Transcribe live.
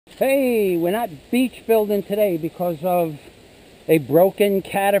Hey, we're not beach building today because of a broken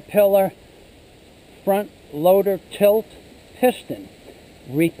Caterpillar front loader tilt piston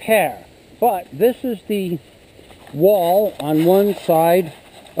repair. But this is the wall on one side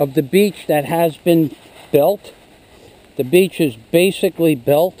of the beach that has been built. The beach is basically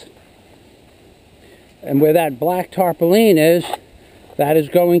built. And where that black tarpaulin is, that is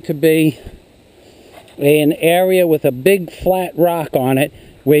going to be an area with a big flat rock on it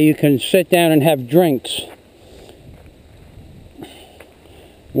where you can sit down and have drinks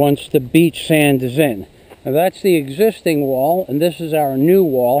once the beach sand is in. Now that's the existing wall, and this is our new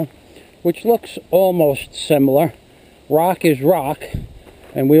wall, which looks almost similar. Rock is rock,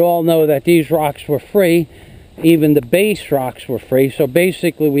 and we all know that these rocks were free. Even the base rocks were free, so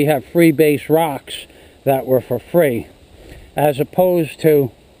basically we have free base rocks that were for free, as opposed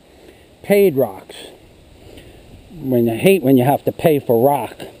to paid rocks. I hate when you have to pay for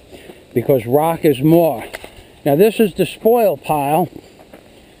rock, because rock is more. Now this is the spoil pile,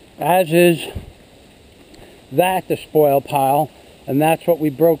 as is that the spoil pile, and that's what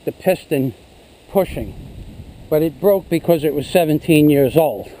we broke the piston pushing. But it broke because it was 17 years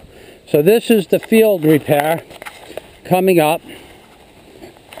old. So this is the field repair coming up.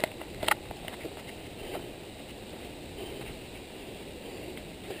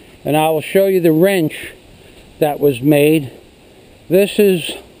 And I will show you the wrench that was made. This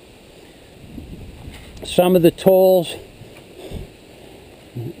is some of the tools.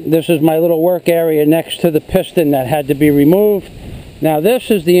 This is my little work area next to the piston that had to be removed. Now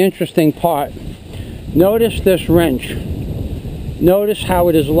this is the interesting part. Notice this wrench. Notice how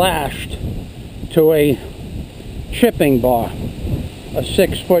it is lashed to a chipping bar, a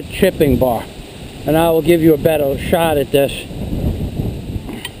 6-foot chipping bar. And I will give you a better shot at this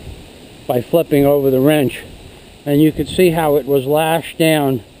by flipping over the wrench. And you can see how it was lashed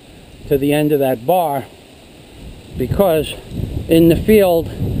down to the end of that bar, because in the field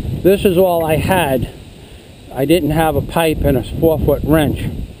this is all I had. I didn't have a pipe and a 4-foot wrench.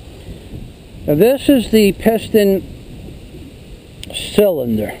 Now this is the piston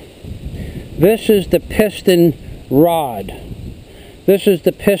cylinder. This is the piston rod. This is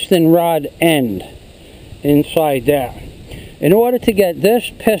the piston rod end inside there. In order to get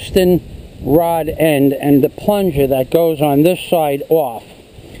this piston rod end and the plunger that goes on this side off,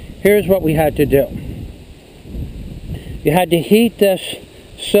 here's what we had to do. You had to heat this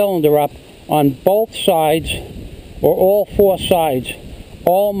cylinder up on both sides, or all 4 sides,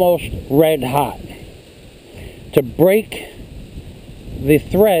 almost red hot, to break the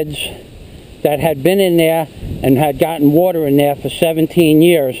threads that had been in there and had gotten water in there for 17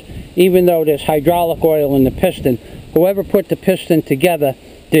 years, even though there's hydraulic oil in the piston. Whoever put the piston together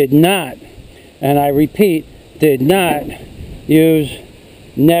did not, and I repeat, did not use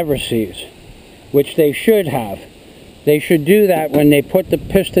Never-Seez, which they should have. They should do that when they put the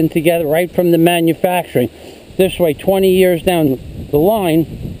piston together right from the manufacturing. This way, 20 years down the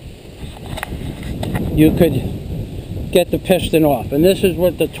line, you could get the piston off. And this is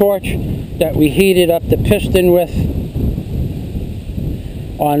what the torch that we heated up the piston with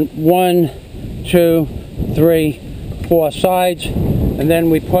on 1, 2, 3, 4 sides. And then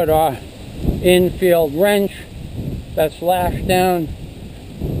we put our infield wrench that's lashed down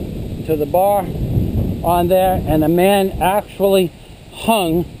to the bar on there, and a man actually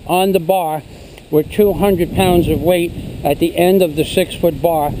hung on the bar with 200 pounds of weight at the end of the 6-foot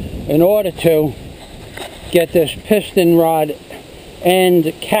bar in order to get this piston rod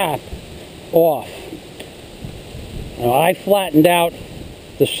end cap off. Now, I flattened out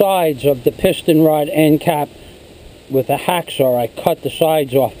the sides of the piston rod end cap with a hacksaw. I cut the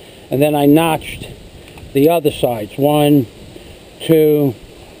sides off, and then I notched the other sides. 1, 2,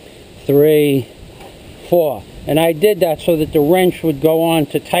 3, 4. And I did that so that the wrench would go on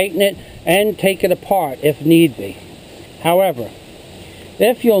to tighten it and take it apart if need be. However,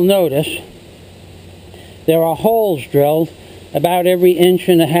 if you'll notice, there are holes drilled about every 1.5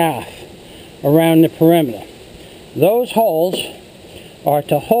 inches around the perimeter. Those holes are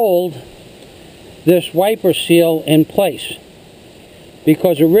to hold this wiper seal in place,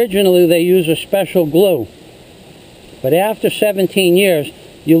 because originally they use a special glue, but after 17 years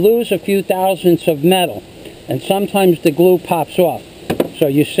you lose a few thousandths of metal, and sometimes the glue pops off. So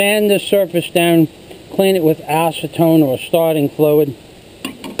you sand this surface down, clean it with acetone or starting fluid.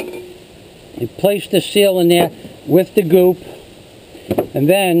 You place the seal in there with the goop, and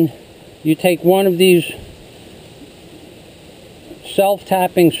then you take one of these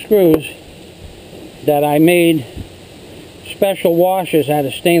self-tapping screws that I made special washers out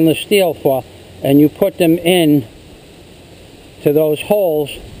of stainless steel for, and you put them in to those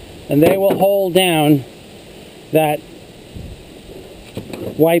holes and they will hold down that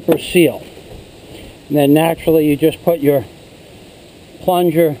wiper seal. And then naturally you just put your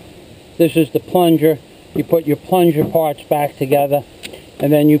plunger, this is the plunger, you put your plunger parts back together,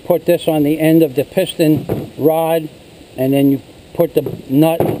 and then you put this on the end of the piston rod, and then you put the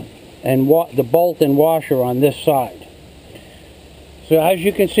nut and the bolt and washer on this side. So as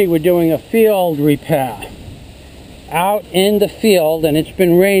you can see, we're doing a field repair out in the field, and it's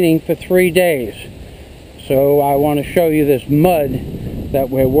been raining for 3 days. So I want to show you this mud that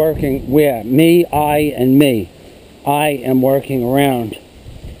we're working with. I am working around.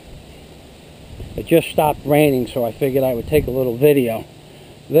 It just stopped raining, so I figured I would take a little video.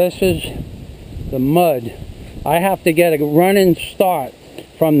 This is the mud. I have to get a running start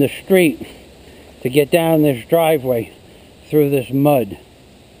from the street to get down this driveway through this mud.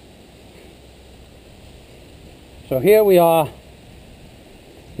 So here we are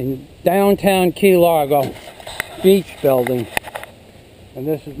in downtown Key Largo beach building, and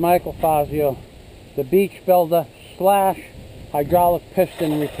this is Michael Fazio, the beach builder / hydraulic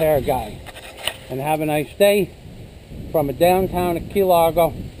piston repair guy. And have a nice day from a downtown of Key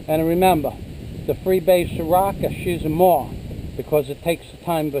Largo. And remember, the freebase rock is more because it takes the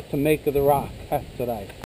time to make the rock today.